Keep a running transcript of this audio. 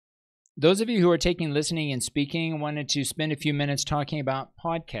those of you who are taking listening and speaking, wanted to spend a few minutes talking about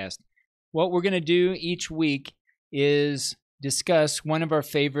podcast. What we're going to do each week is discuss one of our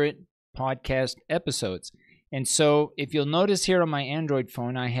favorite podcast episodes. And so if you'll notice here on my Android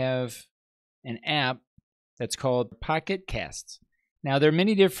phone, I have an app that's called Pocket Casts. Now, there are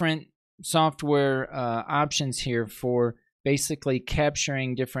many different software options here for basically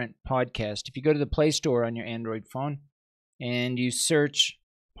capturing different podcasts. If you go to the Play Store on your Android phone and you search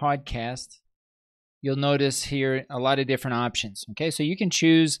podcast, you'll notice here a lot of different options. Okay, so you can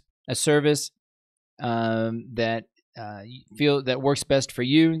choose a service that you feel that works best for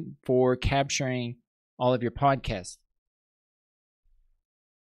you for capturing all of your podcasts.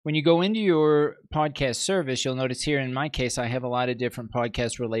 When you go into your podcast service, you'll notice here in my case, I have a lot of different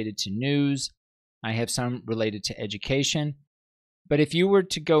podcasts related to news. I have some related to education. But if you were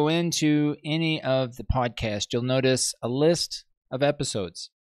to go into any of the podcasts, you'll notice a list of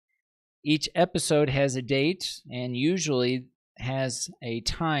episodes. Each episode has a date and usually has a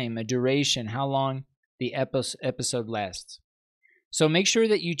time, a duration, how long the episode lasts. So make sure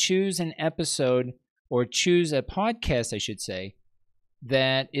that you choose an episode, or choose a podcast, I should say,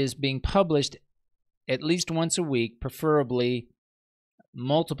 that is being published at least once a week, preferably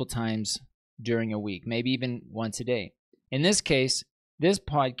multiple times during a week, maybe even once a day. In this case, this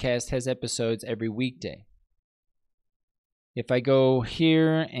podcast has episodes every weekday. If I go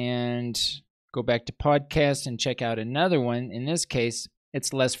here and go back to podcasts and check out another one, in this case,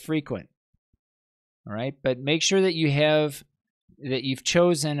 it's less frequent. All right, but make sure that you've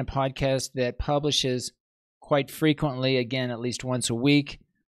chosen a podcast that publishes quite frequently, again, at least once a week.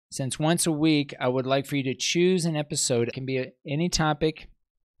 Since once a week, I would like for you to choose an episode. It can be any topic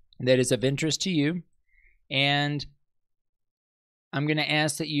that is of interest to you, and I'm going to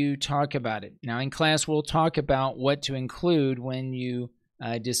ask that you talk about it. Now, in class, we'll talk about what to include when you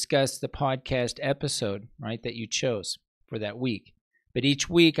discuss the podcast episode, right, that you chose for that week. But each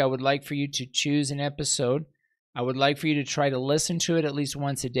week, I would like for you to choose an episode. I would like for you to try to listen to it at least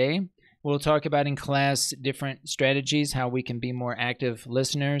once a day. We'll talk about in class different strategies, how we can be more active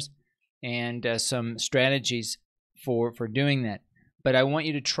listeners, and some strategies for doing that. But I want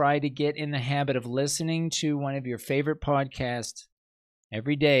you to try to get in the habit of listening to one of your favorite podcasts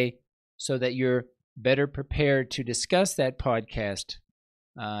every day so that you're better prepared to discuss that podcast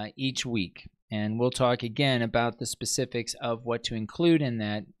each week. And we'll talk again about the specifics of what to include in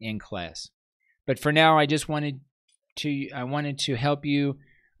that in class. But for now, I wanted to help you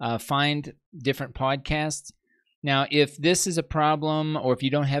find different podcasts. Now, if this is a problem, or if you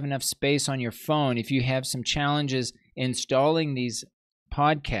don't have enough space on your phone, if you have some challenges installing these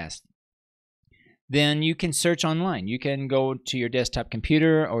podcasts, then you can search online. You can go to your desktop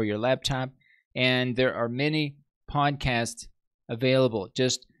computer or your laptop, and there are many podcasts available.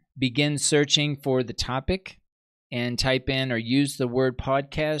 Just begin searching for the topic and type in or use the word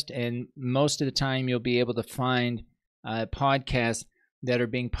podcast, and most of the time you'll be able to find podcasts that are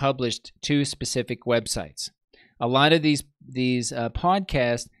being published to specific websites. A lot of these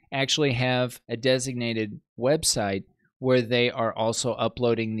podcasts actually have a designated website where they are also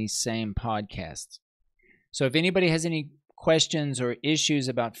uploading these same podcasts. So if anybody has any questions or issues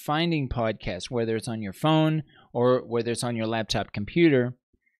about finding podcasts, whether it's on your phone or whether it's on your laptop computer,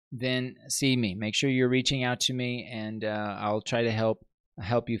 then see me. Make sure you're reaching out to me, and I'll try to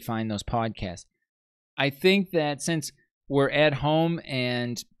help you find those podcasts. I think that since we're at home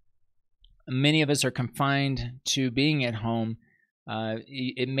and many of us are confined to being at home,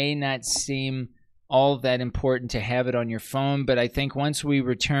 it may not seem all that important to have it on your phone, but I think once we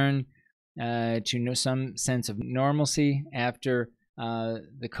return to some sense of normalcy after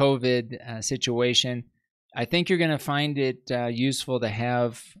the COVID situation, I think you're going to find it useful to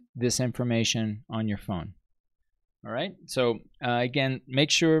have this information on your phone. All right? So again,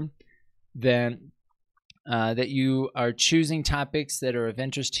 make sure that you are choosing topics that are of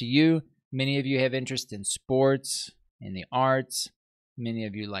interest to you. Many of you have interest in sports, in the arts. Many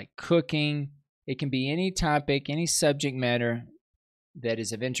of you like cooking. It can be any topic, any subject matter that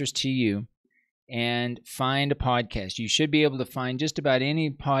is of interest to you, and find a podcast. You should be able to find just about any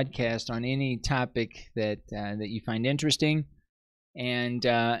podcast on any topic that you find interesting. And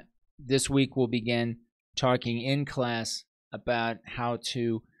this week we'll begin talking in class about how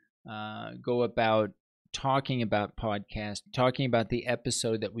to go about talking about podcasts, talking about the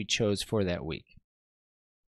episode that we chose for that week.